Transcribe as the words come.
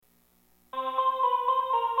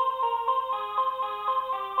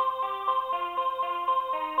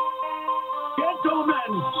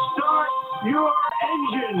gentlemen, start your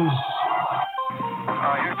engines.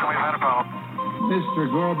 Houston, we've had a problem. Mr.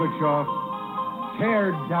 Gorbachev,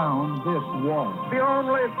 tear down this wall. The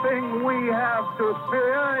only thing we have to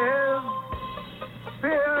fear is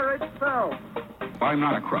fear itself. I'm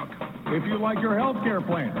not a crook. If you like your health care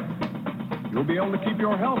plan, you'll be able to keep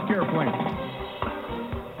your health care plan.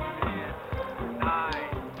 10, 9,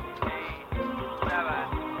 8,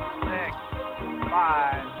 7, 6,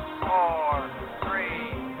 5, 4, 3,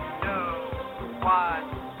 2, 1,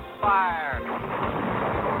 fire.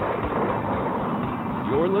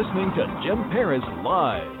 You're listening to Jim Paris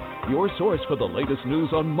Live, your source for the latest news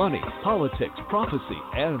on money, politics, prophecy,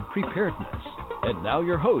 and preparedness. And now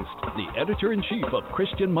your host, the editor-in-chief of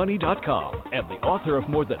ChristianMoney.com and the author of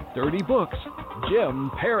more than 30 books, Jim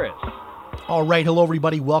Paris. All right. Hello,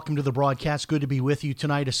 everybody. Welcome to the broadcast. Good to be with you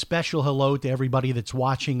tonight. A special hello to everybody that's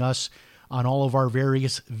watching us on all of our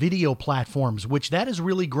various video platforms, which that is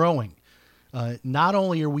really growing. Not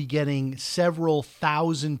only are we getting several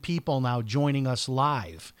thousand people now joining us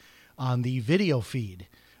live on the video feed,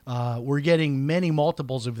 we're getting many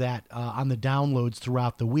multiples of that on the downloads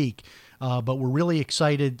throughout the week. But we're really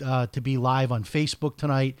excited to be live on Facebook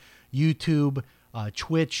tonight, YouTube,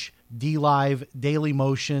 Twitch, DLive, Daily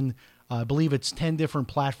Motion. I believe it's 10 different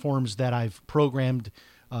platforms that I've programmed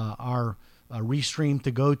our restream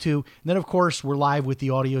to go to. And then, of course, we're live with the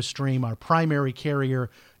audio stream. Our primary carrier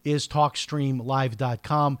is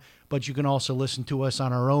TalkStreamLive.com, but you can also listen to us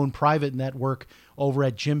on our own private network over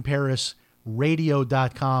at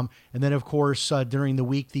JimParisRadio.com. And then, of course, during the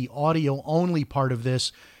week, the audio-only part of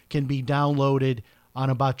this can be downloaded on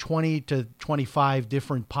about 20 to 25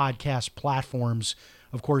 different podcast platforms.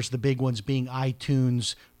 Of course, the big ones being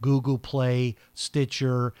iTunes, Google Play,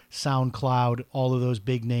 Stitcher, SoundCloud, all of those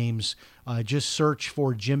big names. Just search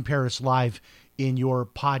for Jim Paris Live in your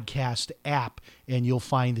podcast app, and you'll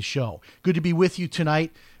find the show. Good to be with you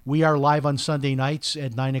tonight. We are live on Sunday nights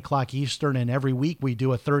at 9 o'clock Eastern, and every week we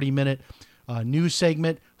do a 30-minute news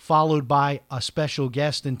segment followed by a special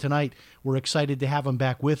guest. And tonight we're excited to have him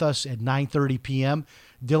back with us at 9:30 p.m.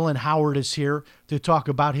 Dylan Howard is here to talk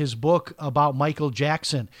about his book about Michael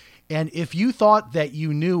Jackson. And if you thought that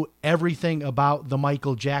you knew everything about the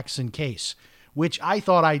Michael Jackson case, which I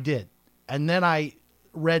thought I did, and then I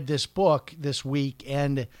read this book this week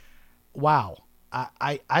and wow,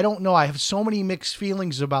 I don't know. I have so many mixed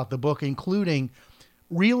feelings about the book, including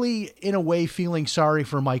really, in a way, feeling sorry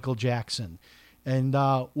for Michael Jackson. And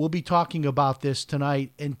we'll be talking about this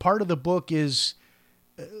tonight. And part of the book is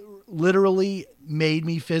literally made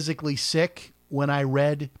me physically sick when I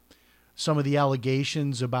read some of the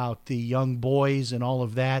allegations about the young boys and all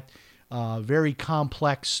of that. Very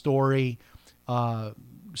complex story.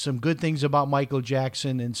 Some good things about Michael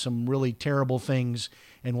Jackson and some really terrible things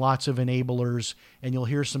and lots of enablers. And you'll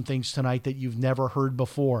hear some things tonight that you've never heard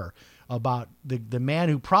before about the man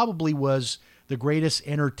who probably was the greatest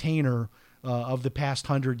entertainer of the past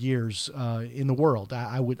 100 years in the world.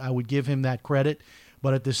 I would give him that credit,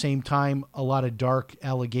 but at the same time, a lot of dark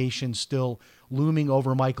allegations still looming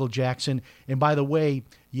over Michael Jackson. And by the way,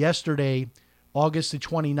 yesterday, August the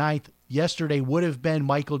 29th, yesterday would have been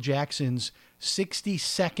Michael Jackson's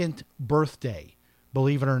 62nd birthday,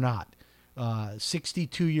 believe it or not.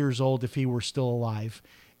 62 years old if he were still alive.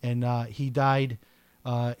 And he died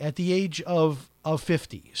at the age of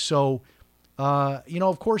 50. So,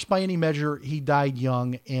 of course, by any measure, he died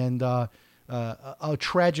young and a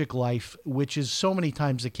tragic life, which is so many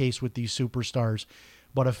times the case with these superstars.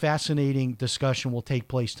 But a fascinating discussion will take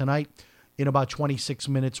place tonight in about 26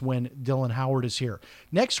 minutes when Dylan Howard is here.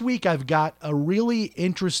 Next week, I've got a really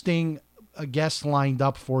interesting guest lined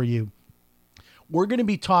up for you. We're going to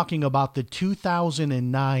be talking about the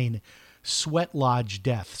 2009 sweat lodge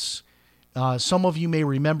deaths. Some of you may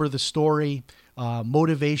remember the story.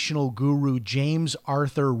 Motivational guru James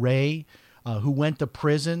Arthur Ray, who went to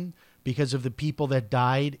prison because of the people that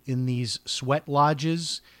died in these sweat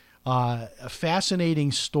lodges. A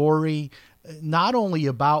fascinating story, not only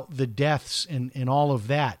about the deaths and all of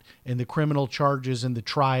that, and the criminal charges and the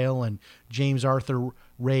trial, and James Arthur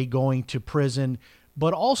Ray going to prison,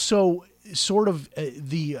 but also sort of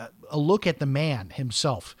a look at the man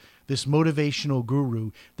himself, this motivational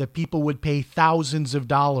guru that people would pay thousands of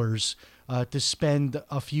dollars to spend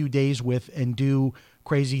a few days with and do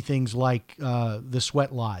crazy things like the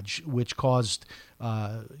sweat lodge, which caused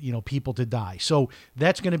people to die. So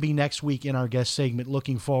that's going to be next week in our guest segment.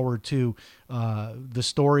 Looking forward to the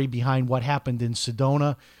story behind what happened in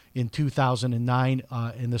Sedona in 2009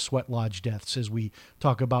 in the sweat lodge deaths, as we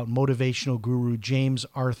talk about motivational guru James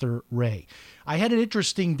Arthur Ray. I had an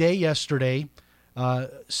interesting day yesterday.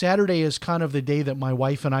 Saturday is kind of the day that my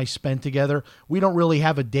wife and I spend together. We don't really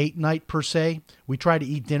have a date night per se. We try to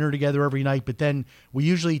eat dinner together every night, but then we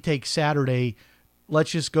usually take Saturday.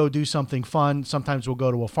 Let's just go do something fun. Sometimes we'll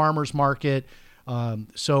go to a farmer's market.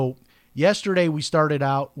 So yesterday we started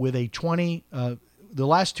out with a 20, the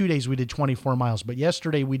last 2 days we did 24 miles, but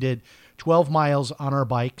yesterday we did 12 miles on our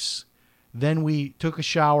bikes. Then we took a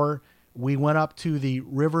shower. We went up to the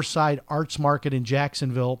Riverside Arts Market in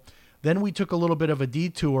Jacksonville. Then we took a little bit of a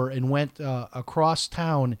detour and went across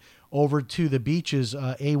town over to the beaches,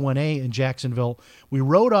 A1A in Jacksonville. We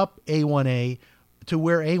rode up A1A to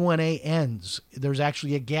where A1A ends. There's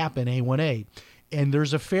actually a gap in A1A. And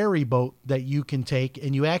there's a ferry boat that you can take,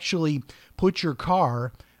 and you actually put your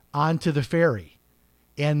car onto the ferry.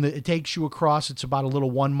 And it takes you across. It's about a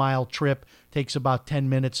little 1 mile trip, takes about 10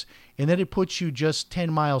 minutes. And then it puts you just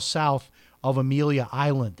 10 miles south of Amelia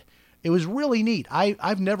Island. It was really neat.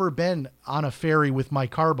 I've never been on a ferry with my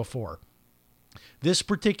car before. This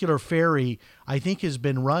particular ferry, I think, has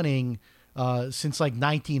been running since like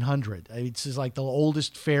 1900. It's like the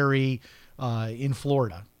oldest ferry in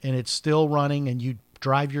Florida, and it's still running, and you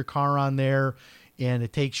drive your car on there, and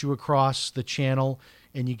it takes you across the channel,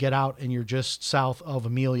 and you get out, and you're just south of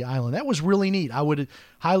Amelia Island. That was really neat. I would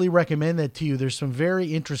highly recommend that to you. There's some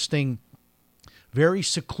very interesting, very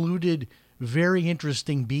secluded, very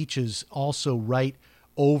interesting beaches also right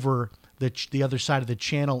over the other side of the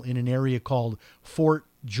channel in an area called Fort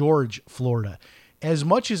George, Florida. As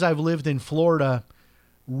much as I've lived in Florida,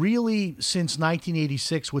 really since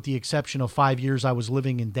 1986, with the exception of 5 years I was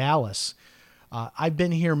living in Dallas, I've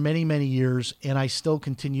been here many, many years, and I still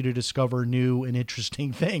continue to discover new and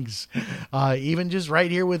interesting things. Even just right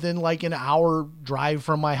here within like an hour drive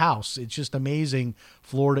from my house. It's just amazing.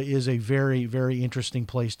 Florida is a very, very interesting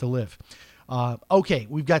place to live. Okay,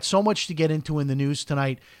 we've got so much to get into in the news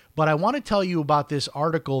tonight, but I want to tell you about this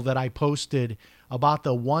article that I posted about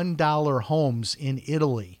the $1 homes in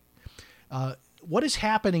Italy. What is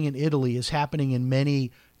happening in Italy is happening in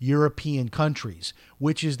many European countries,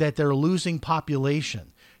 which is that they're losing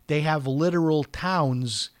population. They have literal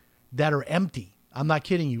towns that are empty. I'm not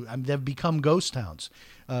kidding you. They've become ghost towns.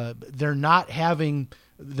 They're not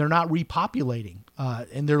repopulating,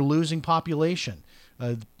 and they're losing population.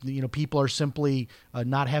 People are simply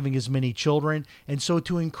not having as many children. And so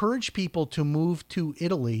to encourage people to move to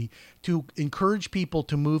Italy, to encourage people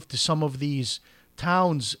to move to some of these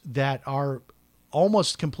towns that are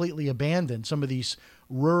almost completely abandoned, some of these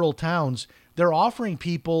rural towns, they're offering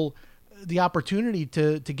people the opportunity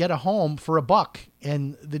to get a home for $1.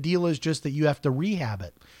 And the deal is just that you have to rehab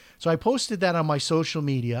it. So I posted that on my social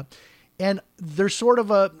media, and there's sort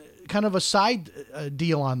of a kind of a side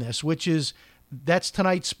deal on this, which is that's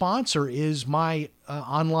tonight's sponsor is my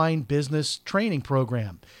online business training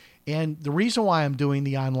program. And the reason why I'm doing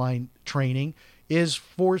the online training is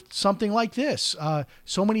for something like this.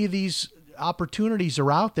 So many of these opportunities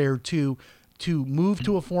are out there to move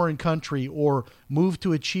to a foreign country or move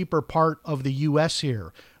to a cheaper part of the U.S.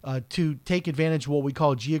 here, to take advantage of what we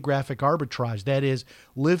call geographic arbitrage. That is,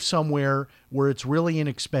 live somewhere where it's really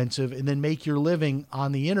inexpensive and then make your living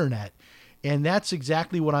on the internet. And that's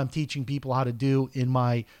exactly what I'm teaching people how to do in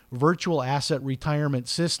my virtual asset retirement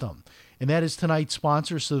system. And that is tonight's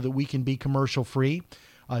sponsor so that we can be commercial free.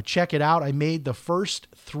 Check it out. I made the first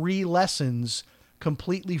 3 lessons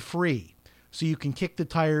completely free. So you can kick the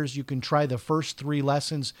tires. You can try the first 3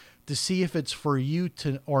 lessons to see if it's for you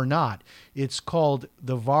or not. It's called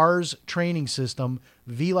the VARS training system,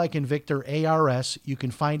 V like in Victor, ARS. You can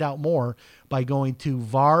find out more by going to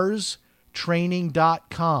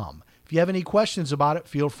varstraining.com. If you have any questions about it,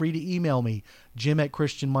 feel free to email me,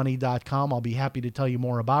 jim@christianmoney.com. I'll be happy to tell you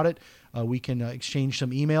more about it. We can exchange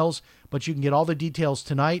some emails, but you can get all the details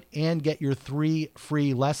tonight and get your 3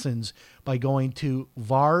 free lessons by going to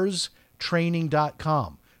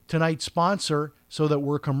varstraining.com. Tonight's sponsor, so that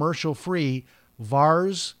we're commercial free,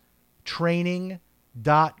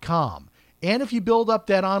 varstraining.com. And if you build up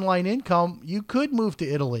that online income, you could move to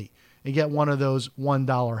Italy and get one of those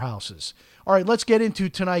 $1 houses. All right, let's get into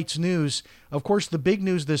tonight's news. Of course, the big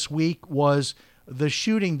news this week was the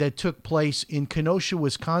shooting that took place in Kenosha,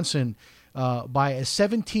 Wisconsin, by a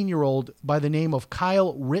 17-year-old by the name of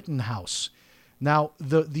Kyle Rittenhouse. Now,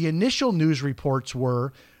 the initial news reports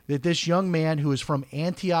were that this young man who is from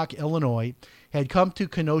Antioch, Illinois, had come to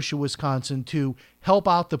Kenosha, Wisconsin to help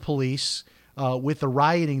out the police with the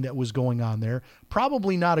rioting that was going on there.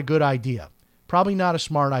 Probably not a good idea. Probably not a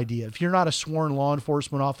smart idea. If you're not a sworn law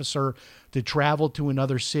enforcement officer, to travel to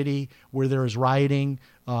another city where there is rioting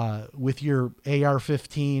with your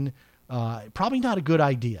AR-15, probably not a good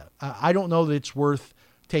idea. I don't know that it's worth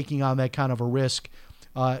taking on that kind of a risk.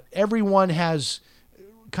 Everyone has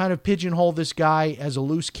kind of pigeonholed this guy as a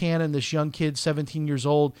loose cannon, this young kid, 17 years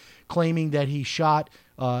old, claiming that he shot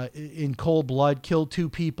in cold blood, killed 2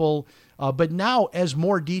 people. But now, as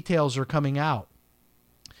more details are coming out,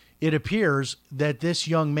 it appears that this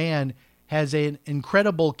young man has an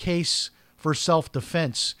incredible case for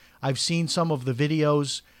self-defense. I've seen some of the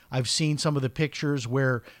videos. I've seen some of the pictures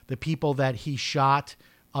where the people that he shot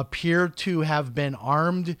appear to have been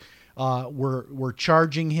armed, were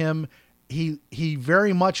charging him. He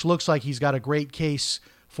very much looks like he's got a great case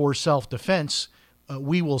for self-defense.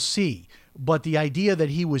 We will see. But the idea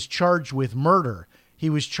that he was charged with murder, he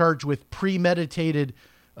was charged with premeditated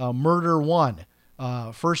murder 1,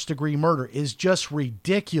 first-degree murder, is just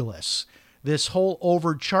ridiculous. This whole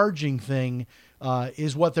overcharging thing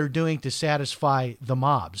is what they're doing to satisfy the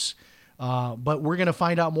mobs. But we're going to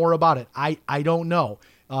find out more about it. I don't know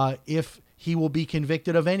if he will be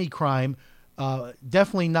convicted of any crime.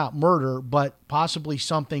 Definitely not murder, but possibly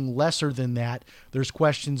something lesser than that. There's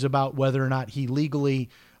questions about whether or not he legally,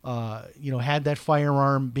 had that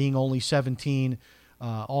firearm, being only 17,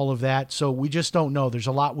 all of that. So we just don't know. There's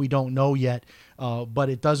a lot we don't know yet, but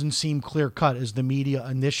it doesn't seem clear-cut as the media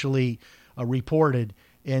initially reported.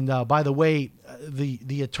 And by the way,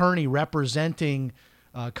 the attorney representing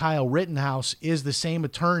Kyle Rittenhouse is the same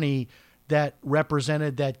attorney that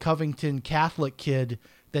represented that Covington Catholic kid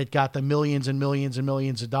that got the millions and millions and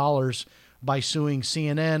millions of dollars by suing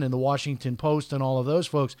CNN and the Washington Post and all of those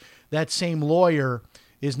folks. That same lawyer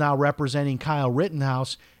is now representing Kyle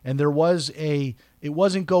Rittenhouse. And there was it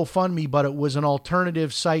wasn't GoFundMe, but it was an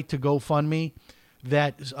alternative site to GoFundMe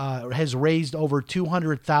that has raised over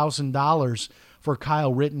 $200,000 for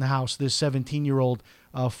Kyle Rittenhouse, this 17-year-old,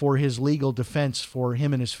 for his legal defense for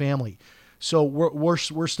him and his family. So we're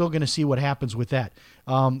still going to see what happens with that.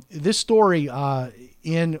 This story,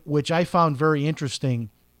 in which I found very interesting.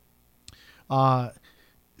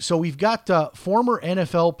 So we've got former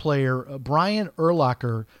NFL player Brian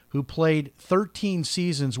Urlacher, who played 13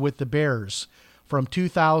 seasons with the Bears from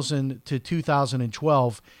 2000 to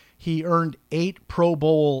 2012. He earned 8 Pro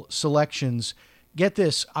Bowl selections. Get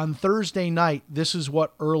this, on Thursday night, this is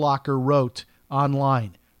what Urlacher wrote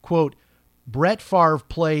online. Quote, Brett Favre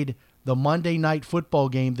played the Monday Night Football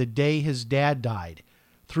game the day his dad died,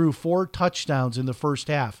 threw 4 touchdowns in the first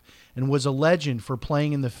half, and was a legend for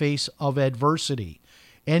playing in the face of adversity.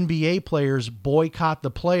 NBA players boycott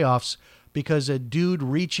the playoffs because a dude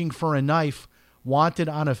reaching for a knife wanted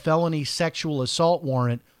on a felony sexual assault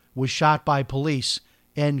warrant was shot by police.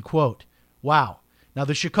 End quote. Wow. Now,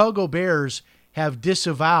 the Chicago Bears have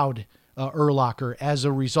disavowed Urlacher as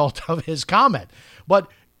a result of his comment. But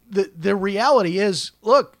the reality is,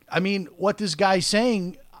 look, I mean, what this guy's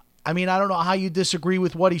saying, I mean, I don't know how you disagree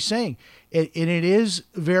with what he's saying. And it is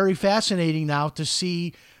very fascinating now to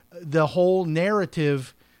see the whole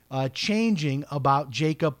narrative changing about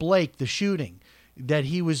Jacob Blake, the shooting, that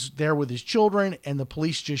he was there with his children and the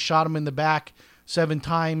police just shot him in the back 7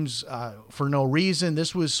 times for no reason.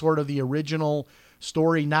 This was sort of the original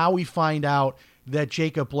story. Now we find out that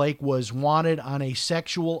Jacob Blake was wanted on a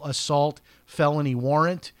sexual assault felony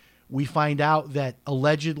warrant. We find out that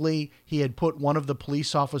allegedly he had put one of the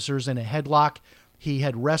police officers in a headlock. He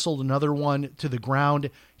had wrestled another one to the ground.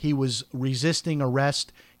 He was resisting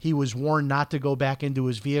arrest. He was warned not to go back into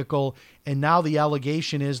his vehicle. And now the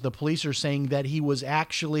allegation is the police are saying that he was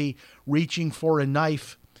actually reaching for a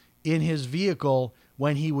knife in his vehicle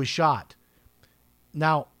when he was shot.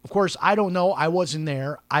 Now, of course, I don't know. I wasn't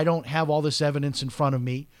there. I don't have all this evidence in front of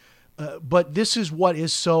me. But this is what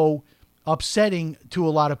is so upsetting to a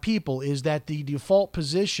lot of people, is that the default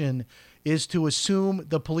position is to assume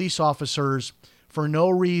the police officers, for no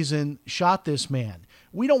reason, shot this man.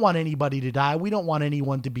 We don't want anybody to die. We don't want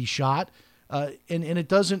anyone to be shot. And it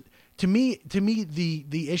doesn't, to me,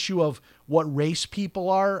 the issue of what race people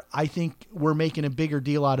are, I think we're making a bigger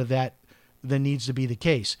deal out of that than needs to be the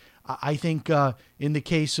case. I think in the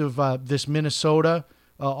case of this Minnesota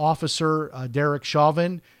officer, Derek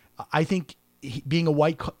Chauvin, I think being a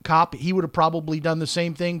white cop, he would have probably done the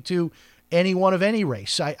same thing to anyone of any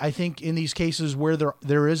race. I think in these cases where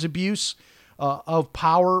there is abuse of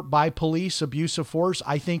power by police, abuse of force,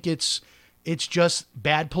 I think it's just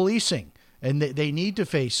bad policing, and they need to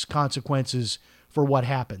face consequences for what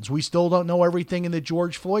happens. We still don't know everything in the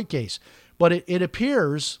George Floyd case, but it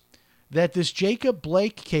appears that this Jacob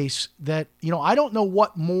Blake case, that, I don't know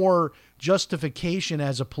what more justification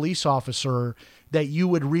as a police officer that you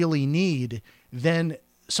would really need than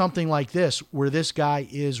something like this, where this guy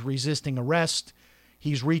is resisting arrest,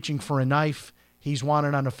 he's reaching for a knife, he's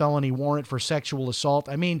wanted on a felony warrant for sexual assault.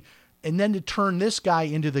 I mean, and then to turn this guy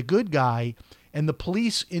into the good guy and the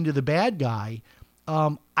police into the bad guy,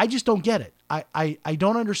 I just don't get it. I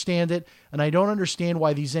don't understand it, and I don't understand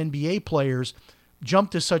why these NBA players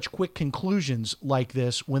jump to such quick conclusions like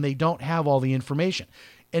this when they don't have all the information.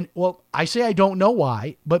 And, well, I say I don't know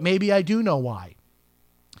why, but maybe I do know why.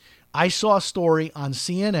 I saw a story on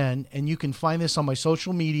CNN, and you can find this on my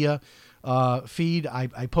social media feed.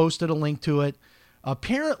 I posted a link to it.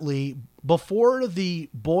 Apparently, before the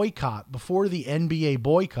NBA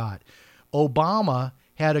boycott, Obama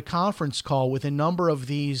had a conference call with a number of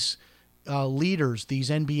these leaders, these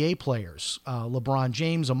NBA players, LeBron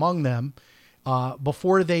James among them,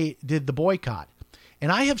 before they did the boycott.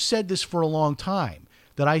 And I have said this for a long time,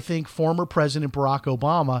 that I think former President Barack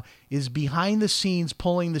Obama is behind the scenes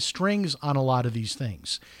pulling the strings on a lot of these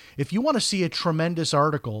things. If you want to see a tremendous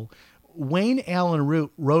article, Wayne Allen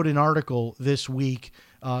Root wrote an article this week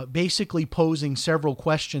basically posing several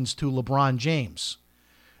questions to LeBron James.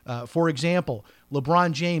 For example,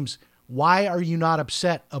 LeBron James, why are you not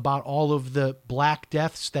upset about all of the black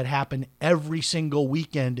deaths that happen every single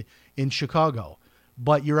weekend in Chicago?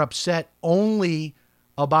 But you're upset only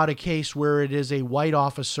about a case where it is a white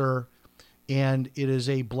officer and it is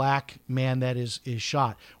a black man that is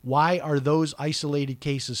shot. Why are those isolated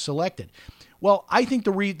cases selected? Well, I think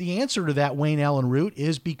the answer to that, Wayne Allen Root,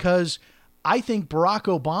 is because I think Barack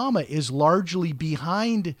Obama is largely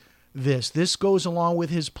behind this. This goes along with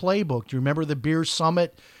his playbook. Do you remember the beer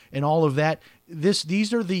summit and all of that?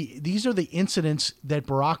 These are the incidents that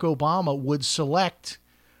Barack Obama would select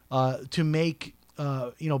to make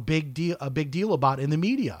a big deal about in the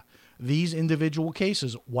media. These individual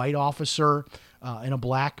cases, white officer and a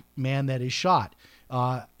black man that is shot.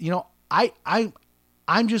 I'm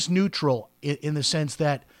just neutral in the sense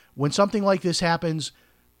that when something like this happens,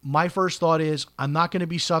 my first thought is I'm not going to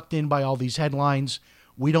be sucked in by all these headlines.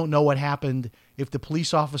 We don't know what happened. If the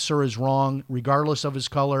police officer is wrong, regardless of his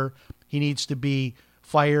color, he needs to be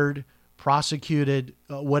fired, prosecuted,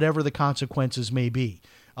 whatever the consequences may be.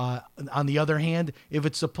 On the other hand, if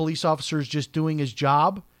it's the police officer is just doing his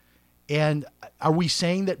job, and are we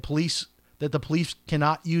saying that the police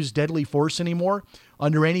cannot use deadly force anymore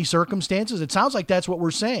under any circumstances? It sounds like that's what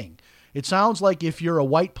we're saying. It sounds like if you're a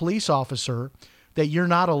white police officer, that you're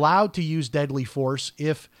not allowed to use deadly force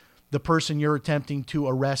if the person you're attempting to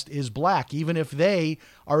arrest is black, even if they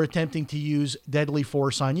are attempting to use deadly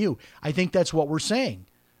force on you. I think that's what we're saying.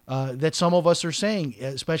 That some of us are saying,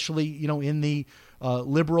 especially, in the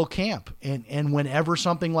liberal camp. And whenever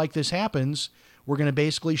something like this happens, we're going to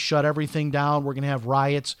basically shut everything down. We're going to have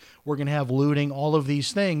riots. We're going to have looting, all of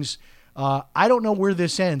these things. I don't know where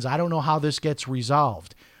this ends. I don't know how this gets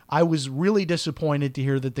resolved. I was really disappointed to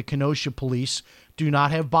hear that the Kenosha police do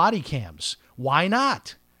not have body cams. Why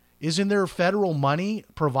not? Isn't there federal money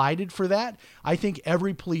provided for that? I think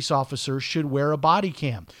every police officer should wear a body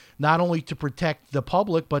cam, not only to protect the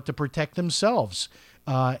public, but to protect themselves.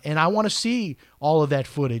 And I want to see all of that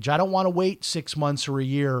footage. I don't want to wait 6 months or a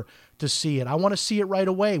year to see it. I want to see it right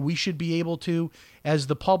away. We should be able to, as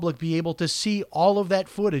the public, be able to see all of that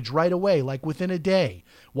footage right away, like within a day.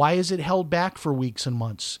 Why is it held back for weeks and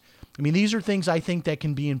months? I mean, these are things I think that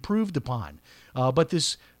can be improved upon. But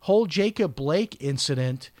this whole Jacob Blake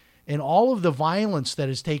incident and all of the violence that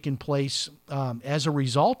has taken place as a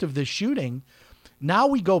result of this shooting, now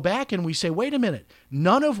we go back and we say, wait a minute,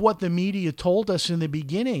 none of what the media told us in the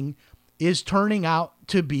beginning is turning out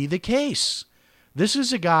to be the case. This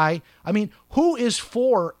is a guy, who is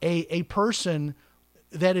for a person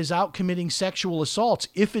that is out committing sexual assaults?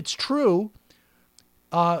 If it's true,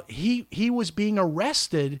 he was being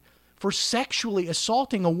arrested for sexually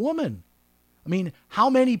assaulting a woman. How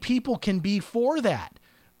many people can be for that?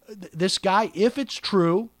 This guy, if it's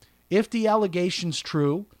true, if the allegation's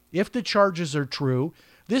true, if the charges are true,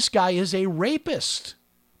 this guy is a rapist.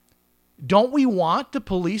 Don't we want the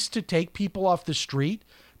police to take people off the street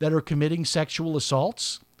that are committing sexual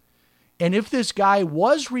assaults? And if this guy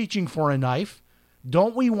was reaching for a knife,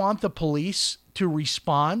 don't we want the police to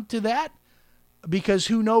respond to that? Because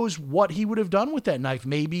who knows what he would have done with that knife.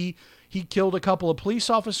 Maybe he killed a couple of police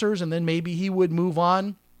officers and then maybe he would move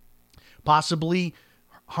on, possibly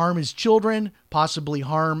harm his children, possibly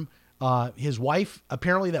harm his wife,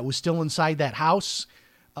 apparently, that was still inside that house.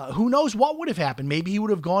 Who knows what would have happened? Maybe he would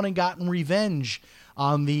have gone and gotten revenge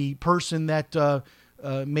on the person that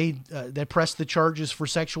that pressed the charges for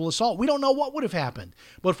sexual assault. We don't know what would have happened.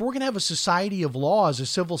 But if we're going to have a society of laws, a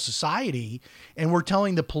civil society, and we're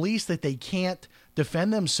telling the police that they can't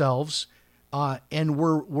defend themselves, and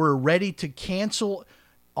we're ready to cancel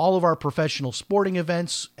all of our professional sporting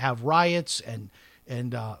events, have riots, and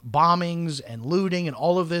bombings and looting and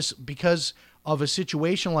all of this because of a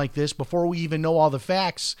situation like this before we even know all the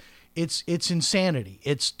facts. It's insanity.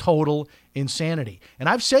 It's total insanity. And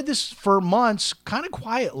I've said this for months, kind of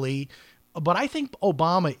quietly, but I think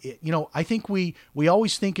Obama, I think we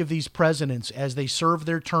always think of these presidents as they serve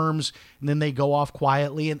their terms and then they go off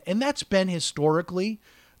quietly. And that's been historically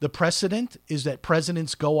the precedent, is that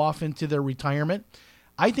presidents go off into their retirement.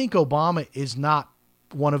 I think Obama is not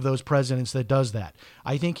one of those presidents that does that.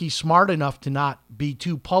 I think he's smart enough to not be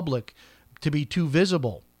too public, to be too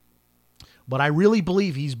visible. But I really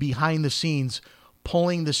believe he's behind the scenes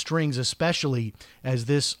pulling the strings, especially as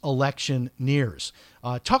this election nears.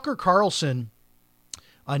 Tucker Carlson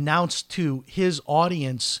announced to his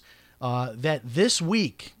audience that this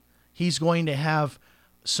week he's going to have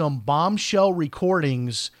some bombshell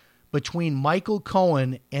recordings between Michael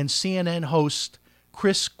Cohen and CNN host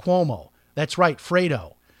Chris Cuomo. That's right,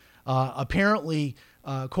 Fredo. Apparently,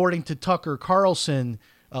 according to Tucker Carlson,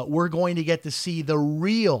 we're going to get to see the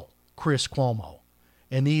real Chris Cuomo.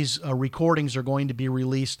 And these recordings are going to be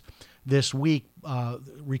released this week,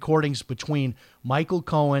 recordings between Michael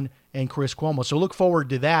Cohen and Chris Cuomo. So look forward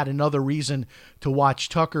to that, another reason to watch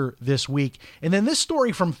Tucker this week. And then this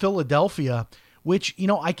story from Philadelphia, which,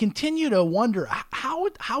 I continue to wonder,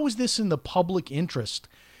 how is this in the public interest?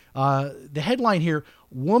 The headline here,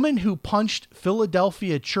 woman who punched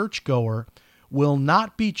Philadelphia churchgoer will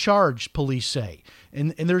not be charged, police say.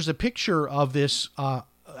 And there's a picture of this.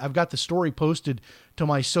 I've got the story posted to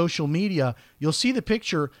my social media. You'll see the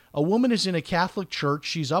picture. A woman is in a Catholic church.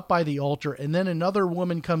 She's up by the altar. And then another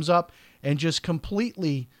woman comes up and just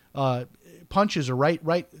completely punches her,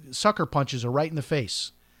 sucker punches her right in the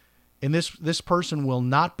face. And this person will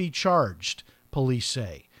not be charged, police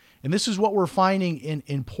say. And this is what we're finding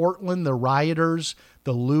in Portland, the rioters,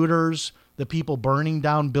 the looters, the people burning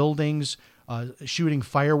down buildings, shooting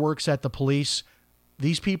fireworks at the police.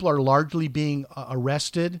 These people are largely being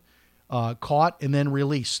arrested, caught, and then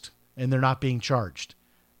released, and they're not being charged.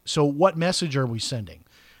 So what message are we sending?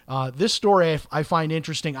 This story I find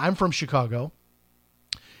interesting. I'm from Chicago,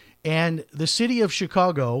 and the city of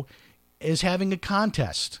Chicago is having a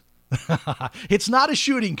contest. It's not a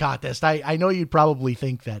shooting contest. I know you'd probably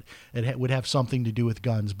think that it would have something to do with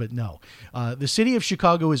guns, but no. The city of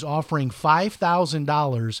Chicago is offering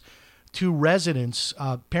 $5,000 to residents.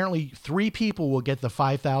 Apparently 3 people will get the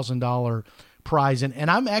 $5,000 prize.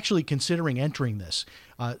 And I'm actually considering entering this.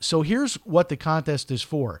 So here's what the contest is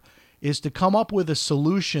for, is to come up with a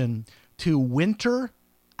solution to winter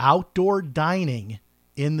outdoor dining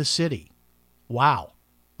in the city. Wow.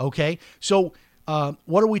 Okay. So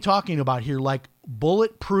what are we talking about here? Like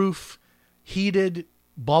bulletproof heated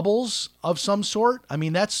bubbles of some sort? I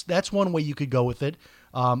mean, that's one way you could go with it.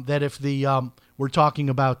 That if we're talking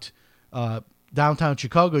about downtown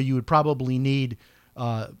Chicago, you would probably need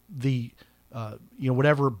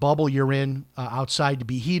whatever bubble you're in outside to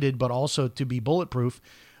be heated, but also to be bulletproof.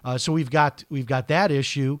 So we've got that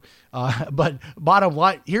issue. But bottom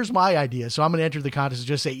line, here's my idea. So I'm going to enter the contest and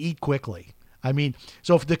just say, eat quickly. I mean,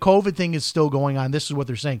 so if the COVID thing is still going on, this is what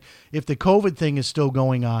they're saying. If the COVID thing is still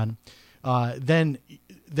going on, then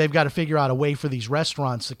they've got to figure out a way for these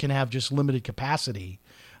restaurants that can have just limited capacity,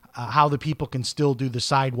 how the people can still do the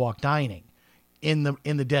sidewalk dining in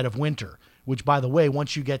the dead of winter, which, by the way,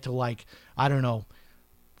 once you get to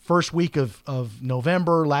first week of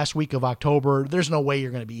November, last week of October, there's no way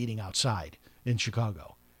you're going to be eating outside in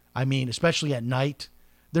Chicago. I mean, especially at night,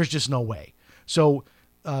 there's just no way. So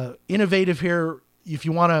innovative here. If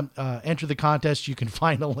you want to enter the contest, you can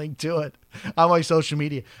find a link to it on my social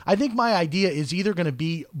media. I think my idea is either going to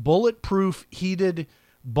be bulletproof heated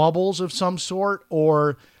bubbles of some sort,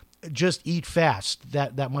 or just eat fast.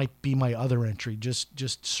 That might be my other entry.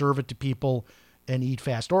 Just serve it to people and eat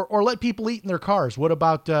fast, or let people eat in their cars. What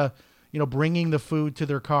about bringing the food to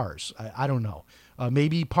their cars? I don't know.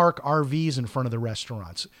 Maybe park RVs in front of the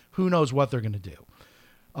restaurants. Who knows what they're going to do?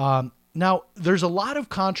 Now, there's a lot of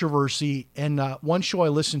controversy, and one show I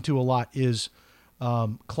listen to a lot is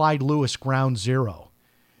Clyde Lewis Ground Zero.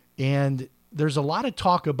 And there's a lot of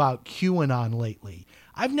talk about QAnon lately.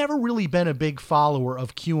 I've never really been a big follower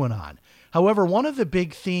of QAnon. However, one of the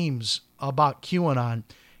big themes about QAnon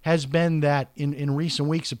has been that in recent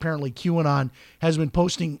weeks, apparently QAnon has been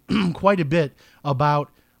posting quite a bit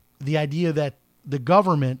about the idea that the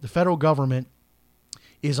government, the federal government,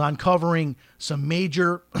 is uncovering some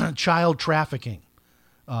major child trafficking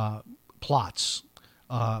plots.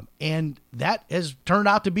 And that has turned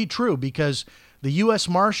out to be true, because the US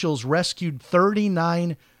Marshals rescued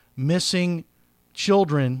 39 missing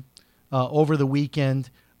children over the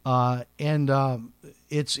weekend It's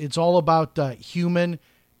all about human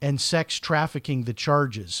and sex trafficking, the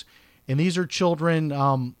charges. And these are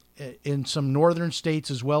children in some northern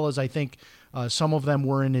states, as well as I think some of them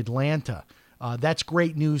were in Atlanta. That's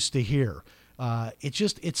great news to hear.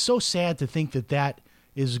 It's so sad to think that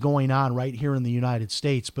is going on right here in the United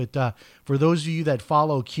States. But for those of you that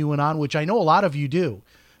follow QAnon, which I know a lot of you do,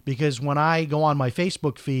 because when I go on my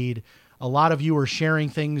Facebook feed, a lot of you are sharing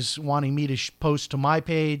things, wanting me to post to my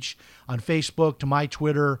page on Facebook, to my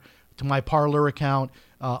Twitter, to my Parler account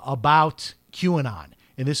about QAnon.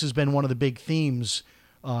 And this has been one of the big themes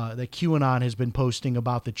that QAnon has been posting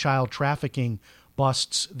about the child trafficking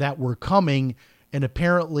busts that were coming. And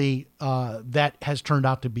apparently that has turned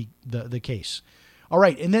out to be the case. All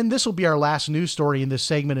right, and then this will be our last news story in this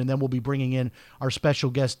segment, and then we'll be bringing in our special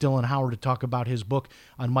guest, Dylan Howard, to talk about his book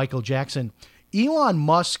on Michael Jackson. Elon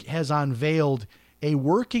Musk has unveiled a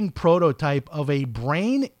working prototype of a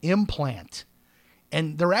brain implant,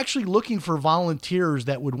 and they're actually looking for volunteers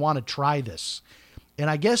that would want to try this. And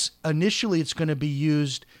I guess initially it's going to be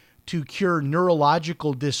used to cure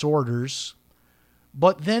neurological disorders.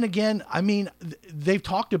 But then again, I mean, they've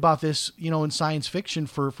talked about this, in science fiction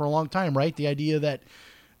for a long time, right? The idea that,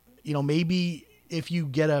 maybe if you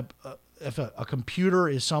get if a computer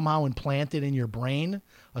is somehow implanted in your brain,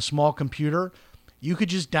 a small computer, you could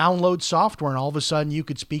just download software and all of a sudden you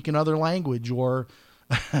could speak another language or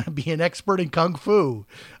be an expert in Kung Fu.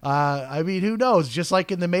 I mean, who knows? Just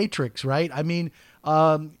like in The Matrix, right? I mean,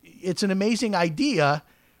 it's an amazing idea,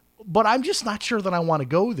 but I'm just not sure that I want to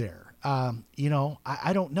go there.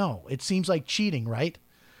 I don't know. It seems like cheating, right?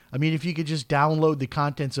 I mean, if you could just download the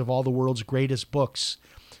contents of all the world's greatest books,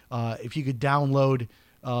 if you could download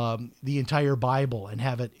the entire Bible and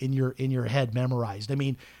have it in your head memorized. I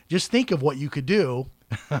mean, just think of what you could do.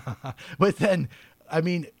 But then, I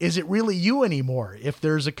mean, is it really you anymore? If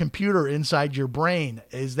there's a computer inside your brain,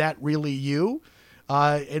 is that really you?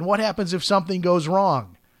 And what happens if something goes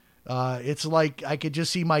wrong? It's like I could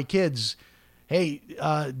just see my kids. Hey,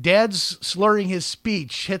 Dad's slurring his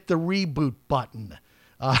speech. Hit the reboot button.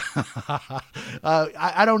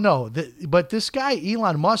 I don't know. But this guy,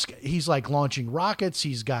 Elon Musk, he's like launching rockets.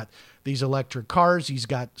 He's got these electric cars. He's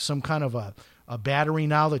got some kind of a battery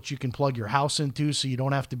now that you can plug your house into so you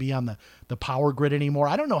don't have to be on the power grid anymore.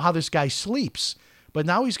 I don't know how this guy sleeps, but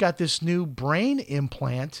now he's got this new brain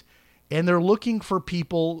implant, and they're looking for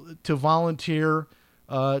people to volunteer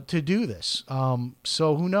to do this.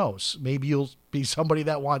 So who knows? Maybe you'll be somebody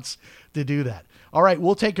that wants to do that. All right,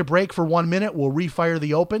 we'll take a break for 1 minute. We'll refire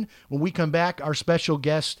the open. When we come back, our special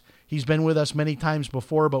guest, he's been with us many times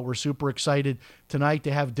before, but we're super excited tonight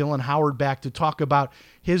to have Dylan Howard back to talk about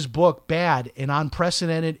his book, Bad, an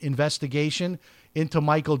unprecedented investigation into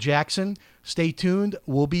Michael Jackson. Stay tuned.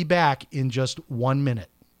 We'll be back in just 1 minute.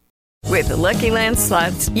 With the Lucky Land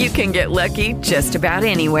Slots, you can get lucky just about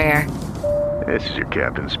anywhere. This is your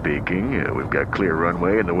captain speaking. We've got clear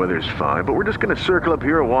runway and the weather's fine, but we're just going to circle up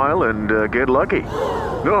here a while and get lucky.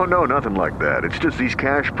 No, nothing like that. It's just these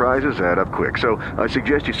cash prizes add up quick. So I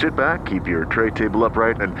suggest you sit back, keep your tray table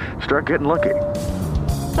upright, and start getting lucky.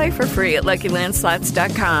 Play for free at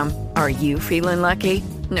LuckyLandSlots.com. Are you feeling lucky?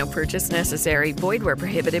 No purchase necessary. Void where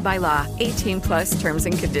prohibited by law. 18+ terms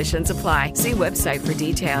and conditions apply. See website for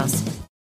details.